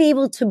not be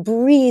able to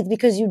breathe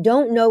because you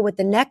don't know what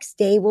the next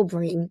day will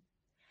bring.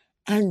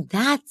 And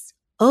that's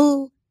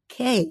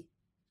okay.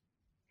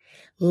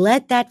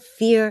 Let that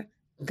fear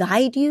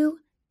guide you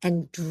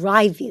and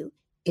drive you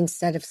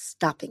instead of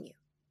stopping you.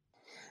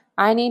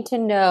 I need to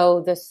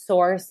know the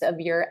source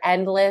of your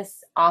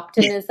endless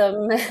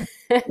optimism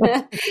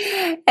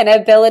and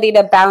ability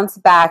to bounce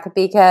back,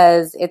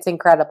 because it's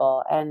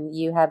incredible. And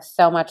you have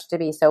so much to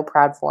be so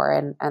proud for,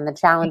 and the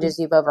challenges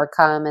you've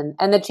overcome,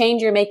 and the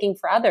change you're making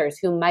for others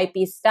who might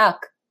be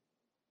stuck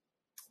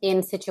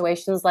in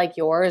situations like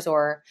yours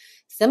or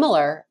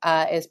similar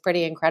is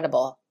pretty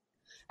incredible.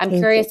 I'm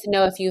curious to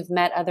know if you've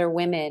met other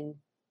women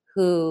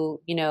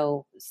who,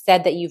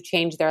 said that you've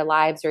changed their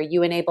lives or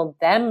you enabled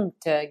them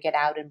to get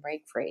out and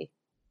break free.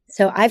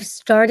 So I've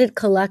started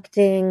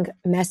collecting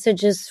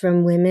messages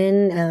from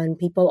women and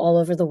people all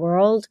over the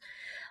world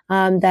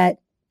that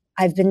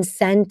I've been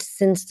sent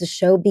since the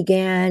show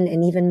began,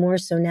 and even more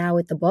so now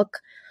with the book.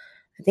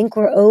 I think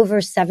we're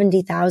over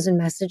 70,000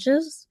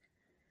 messages.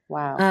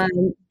 Wow.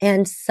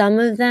 And some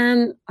of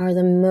them are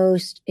the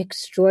most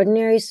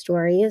extraordinary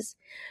stories.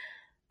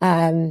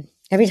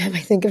 Every time I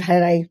think about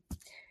it,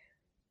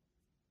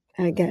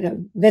 I get a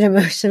bit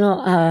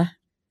emotional.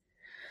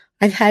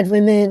 I've had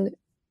women,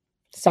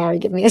 sorry,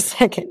 give me a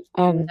second.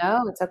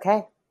 No, it's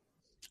okay.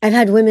 I've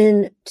had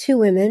two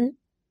women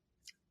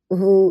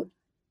who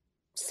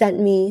sent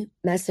me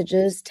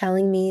messages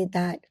telling me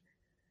that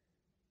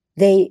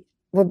they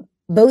were,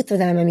 both of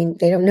them, I mean,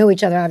 they don't know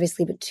each other,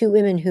 obviously, but two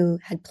women who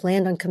had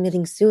planned on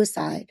committing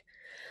suicide,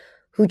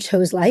 who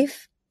chose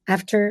life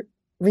after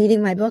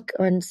reading my book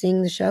or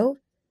seeing the show.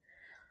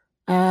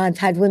 I've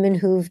had women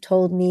who've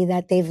told me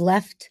that they've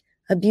left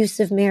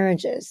abusive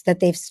marriages, that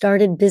they've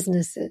started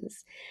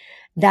businesses,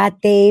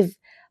 that they've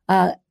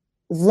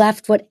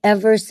left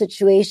whatever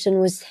situation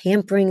was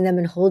hampering them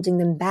and holding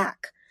them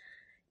back.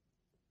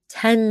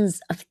 Tens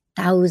of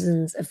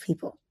thousands of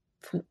people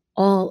from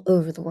all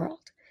over the world.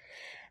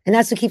 And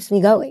that's what keeps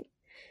me going,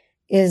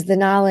 is the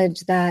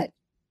knowledge that,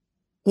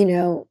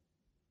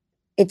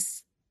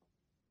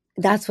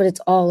 that's what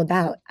it's all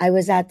about. I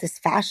was at this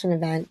fashion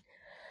event,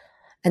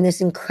 and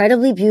this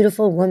incredibly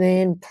beautiful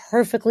woman,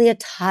 perfectly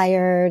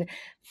attired,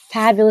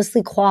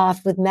 fabulously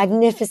coiffed with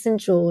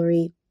magnificent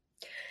jewelry,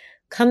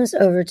 comes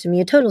over to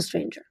me, a total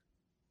stranger,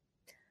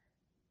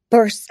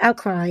 bursts out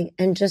crying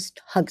and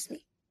just hugs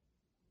me.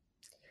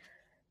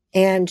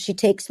 And she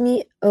takes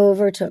me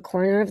over to a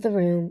corner of the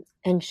room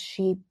and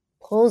she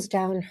pulls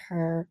down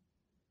her,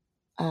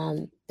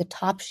 the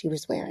top she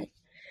was wearing.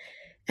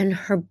 And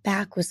her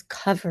back was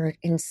covered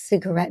in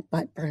cigarette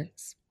butt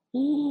burns.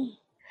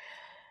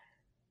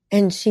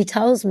 And she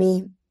tells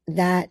me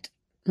that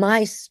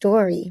my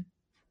story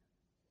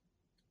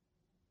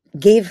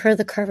gave her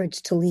the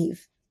courage to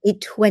leave a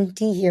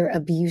 20-year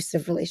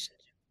abusive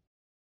relationship.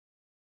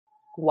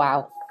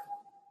 Wow.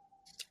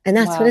 And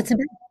that's what it's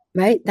about,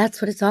 right? That's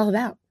what it's all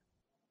about.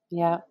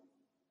 Yeah.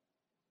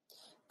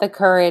 The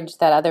courage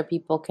that other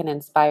people can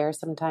inspire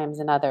sometimes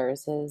in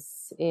others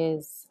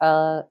is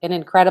an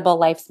incredible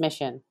life's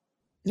mission.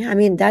 Yeah, I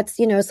mean, that's,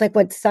 it's like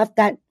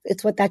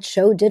it's what that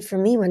show did for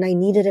me when I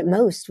needed it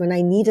most. When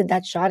I needed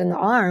that shot in the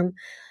arm,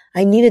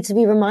 I needed to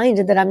be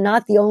reminded that I'm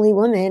not the only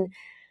woman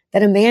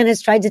that a man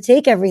has tried to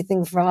take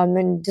everything from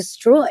and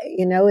destroy.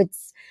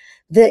 It's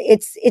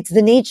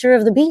the nature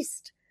of the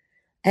beast.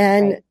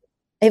 And right.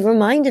 It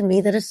reminded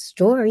me that a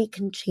story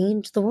can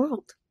change the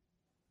world.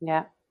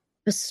 Yeah.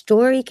 A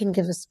story can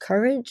give us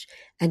courage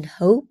and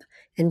hope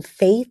and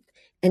faith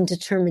and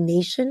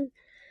determination.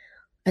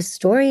 A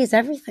story is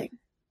everything.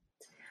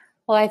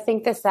 Well, I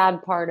think the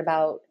sad part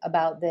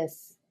about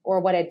this, or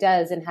what it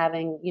does, in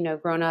having,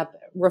 grown up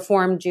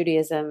Reformed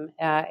Judaism,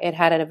 it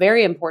had a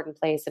very important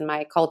place in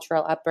my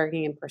cultural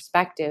upbringing and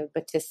perspective.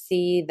 But to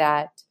see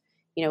that,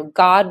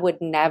 God would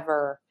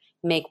never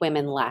make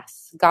women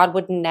less. God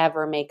would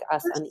never make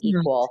us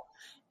unequal.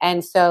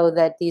 And so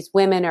that these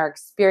women are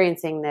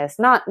experiencing this,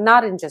 not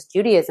in just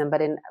Judaism,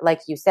 but in, like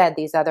you said,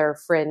 these other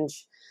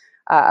fringe,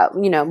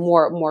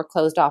 more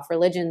closed off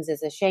religions,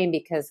 is a shame,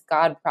 because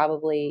God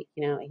probably,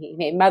 he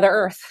made Mother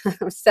Earth.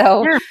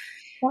 So yeah,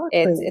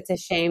 exactly. It's a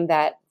shame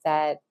that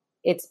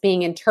it's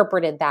being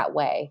interpreted that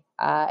way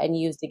and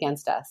used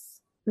against us.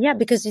 Yeah,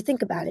 because you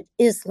think about it,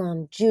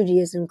 Islam,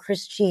 Judaism,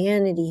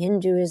 Christianity,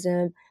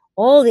 Hinduism,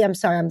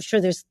 I'm sure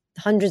there's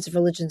hundreds of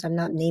religions I'm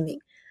not naming.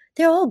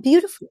 They're all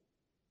beautiful.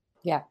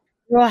 Yeah.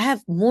 They all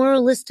have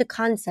moralistic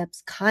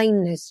concepts: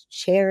 kindness,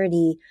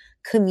 charity,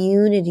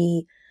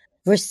 community,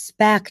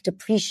 respect,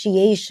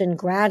 appreciation,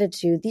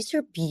 gratitude. These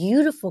are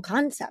beautiful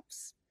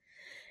concepts.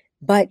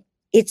 But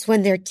it's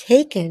when they're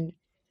taken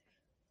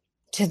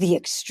to the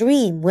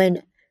extreme,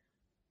 when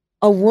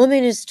a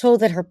woman is told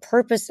that her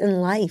purpose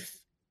in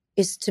life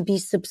is to be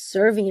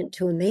subservient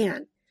to a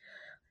man.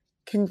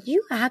 Can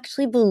you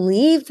actually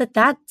believe that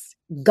that's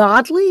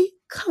godly?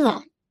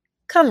 Come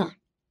on.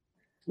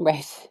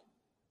 Right.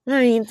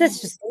 I mean,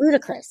 that's just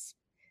ludicrous.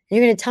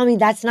 You're going to tell me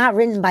that's not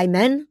written by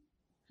men?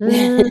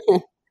 I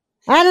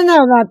don't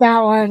know about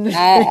that one.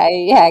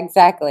 Yeah,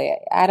 exactly.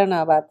 I don't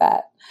know about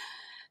that.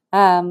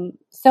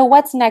 So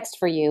what's next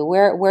for you?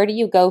 Where do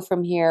you go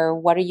from here?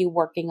 What are you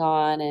working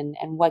on,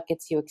 and what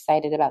gets you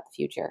excited about the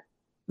future?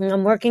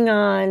 I'm working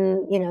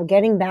on,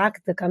 getting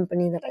back the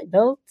company that I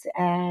built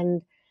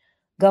and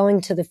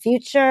going to the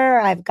future.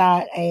 I've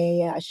got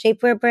a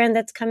shapewear brand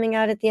that's coming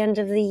out at the end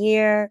of the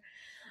year.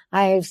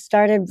 I've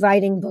started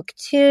writing book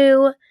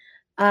 2.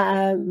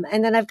 And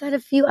then I've got a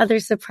few other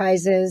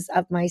surprises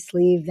up my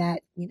sleeve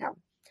that,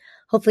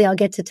 hopefully I'll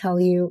get to tell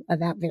you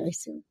about very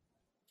soon.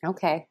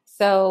 Okay.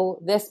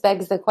 So this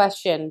begs the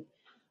question,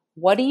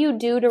 what do you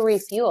do to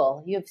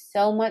refuel? You have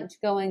so much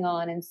going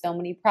on and so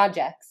many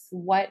projects.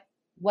 What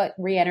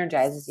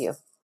re-energizes you?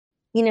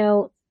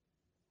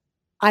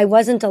 I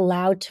wasn't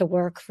allowed to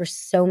work for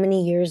so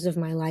many years of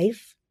my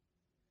life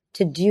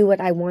to do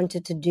what I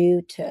wanted to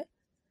do, to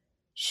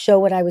show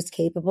what I was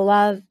capable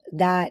of,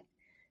 that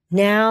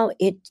now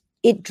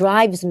it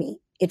drives me.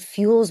 It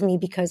fuels me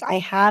because I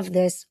have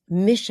this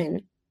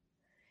mission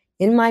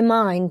in my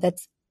mind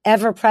that's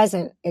ever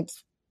present.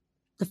 It's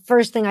the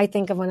first thing I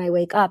think of when I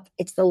wake up.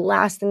 It's the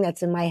last thing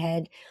that's in my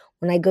head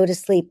when I go to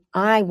sleep.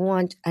 I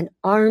want an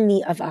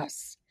army of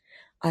us.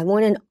 I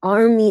want an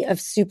army of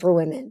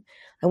superwomen.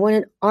 I want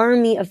an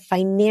army of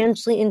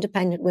financially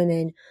independent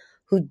women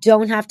who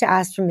don't have to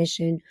ask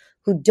permission,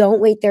 who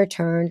don't wait their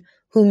turn,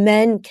 who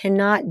men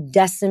cannot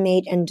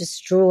decimate and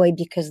destroy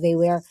because they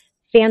wear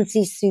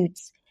fancy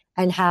suits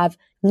and have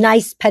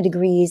nice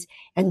pedigrees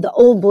and the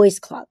old boys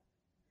club.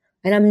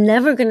 And I'm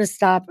never going to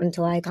stop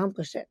until I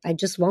accomplish it. I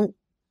just won't.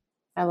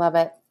 I love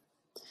it.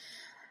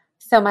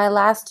 So my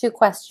last 2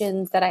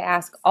 questions that I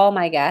ask all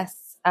my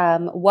guests,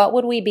 what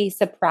would we be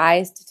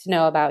surprised to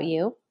know about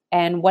you?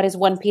 And what is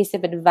one piece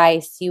of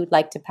advice you would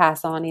like to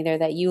pass on, either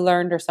that you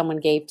learned or someone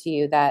gave to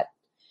you that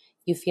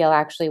you feel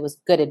actually was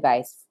good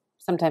advice?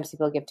 Sometimes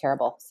people give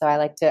terrible. So I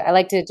like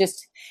to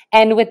just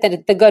end with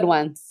the good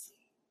ones.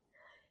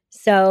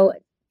 So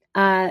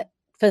for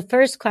the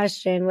first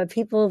question, what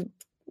people,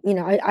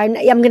 I'm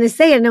going to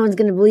say it, no one's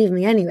going to believe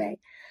me anyway,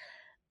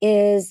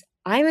 is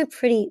I'm a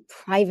pretty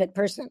private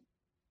person.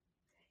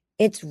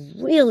 It's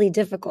really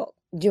difficult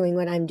doing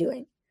what I'm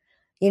doing.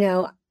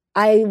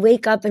 I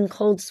wake up in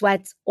cold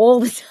sweats all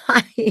the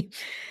time,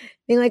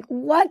 being like,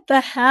 what the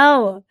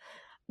hell?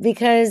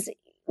 Because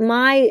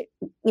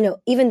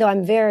even though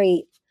I'm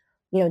very,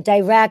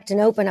 direct and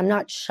open, I'm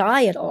not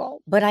shy at all,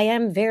 but I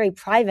am very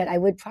private. I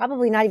would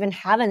probably not even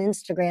have an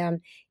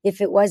Instagram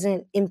if it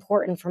wasn't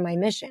important for my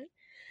mission.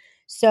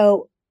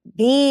 So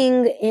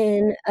being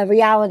in a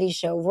reality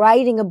show,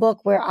 writing a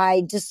book where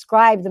I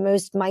describe the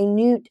most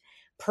minute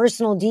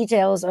personal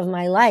details of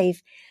my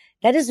life,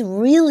 that is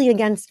really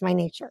against my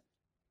nature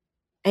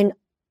and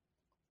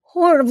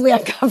horribly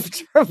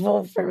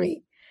uncomfortable for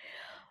me.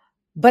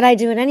 But I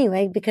do it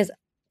anyway, because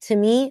to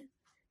me, if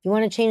you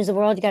want to change the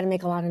world, you got to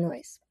make a lot of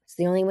noise. It's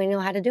the only way to know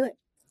how to do it.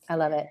 I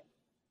love it.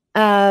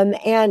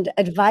 And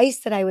advice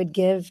that I would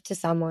give to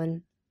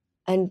someone,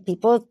 and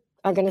people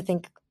are going to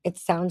think it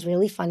sounds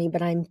really funny,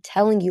 but I'm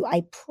telling you,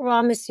 I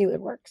promise you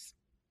it works.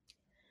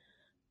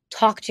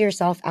 Talk to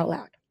yourself out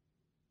loud.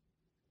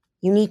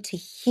 You need to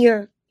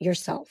hear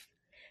yourself,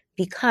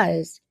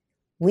 because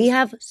we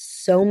have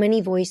so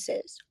many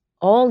voices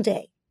all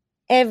day,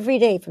 every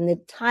day, from the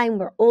time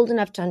we're old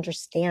enough to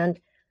understand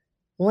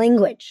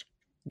language,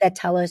 that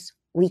tell us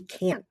we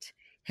can't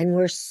and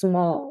we're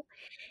small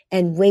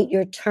and wait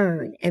your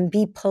turn and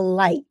be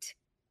polite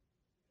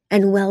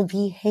and well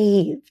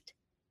behaved.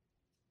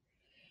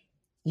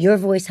 Your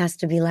voice has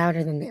to be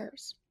louder than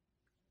theirs.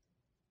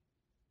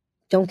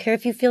 Don't care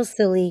if you feel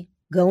silly,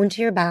 go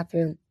into your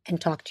bathroom and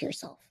talk to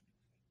yourself.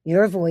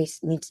 Your voice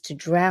needs to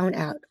drown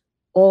out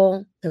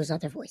all those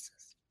other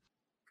voices.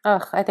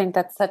 Oh, I think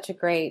that's such a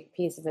great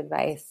piece of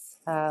advice.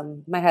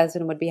 My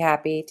husband would be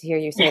happy to hear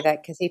you say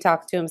that, because he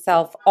talks to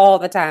himself all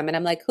the time. And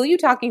I'm like, who are you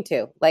talking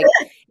to? Like,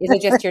 is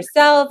it just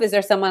yourself? Is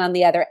there someone on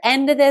the other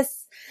end of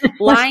this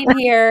line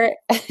here?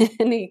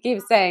 And he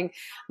keeps saying,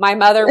 my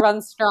mother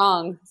runs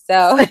strong.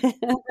 So,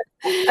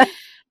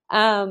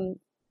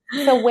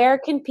 so where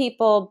can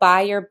people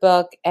buy your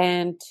book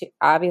and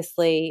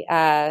obviously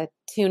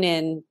tune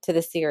in to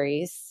the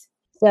series?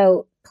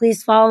 So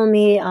please follow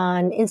me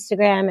on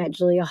Instagram at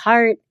Julia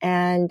Hart,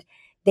 and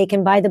they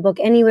can buy the book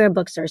anywhere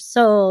books are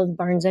sold,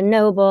 Barnes &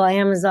 Noble,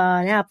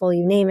 Amazon, Apple,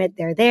 you name it,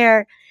 they're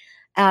there.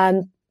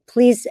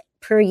 Please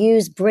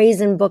peruse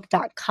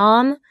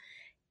brazenbook.com.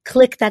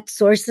 Click that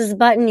sources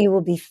button. You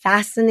will be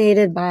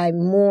fascinated by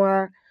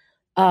more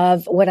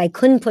of what I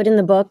couldn't put in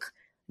the book,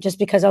 just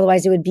because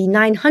otherwise it would be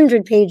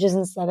 900 pages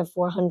instead of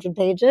 400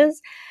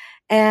 pages.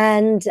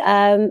 And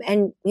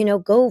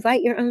go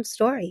write your own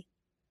story.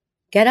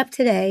 Get up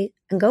today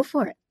and go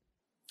for it.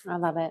 I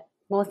love it.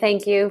 Well,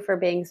 thank you for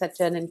being such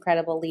an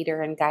incredible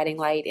leader and guiding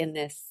light in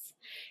this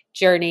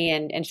journey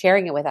and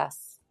sharing it with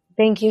us.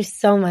 Thank you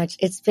so much.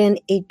 It's been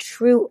a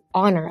true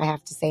honor, I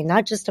have to say,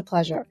 not just a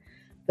pleasure,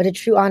 but a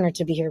true honor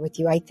to be here with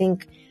you. I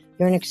think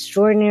you're an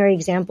extraordinary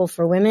example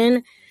for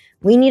women.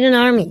 We need an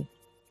army.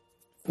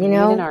 We need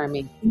an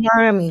army.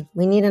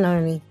 We need an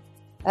army.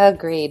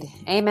 Agreed.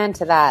 Amen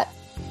to that.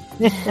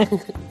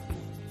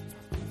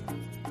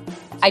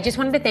 I just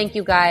wanted to thank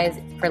you guys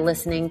for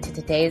listening to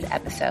today's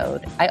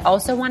episode. I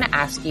also want to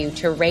ask you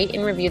to rate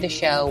and review the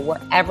show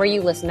wherever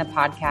you listen to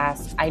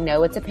podcasts. I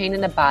know it's a pain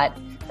in the butt,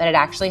 but it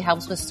actually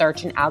helps with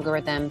search and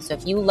algorithms. So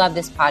if you love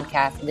this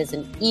podcast, it is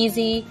an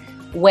easy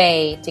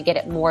way to get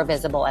it more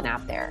visible and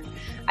out there.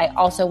 I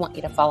also want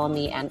you to follow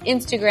me on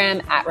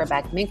Instagram at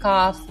Rebecca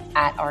Minkoff,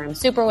 at RM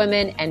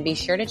Superwomen, and be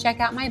sure to check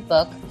out my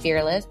book,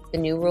 Fearless, The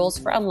New Rules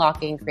for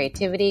Unlocking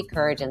Creativity,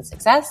 Courage, and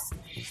Success.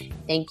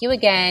 Thank you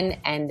again,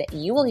 and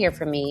you will hear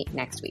from me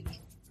next week.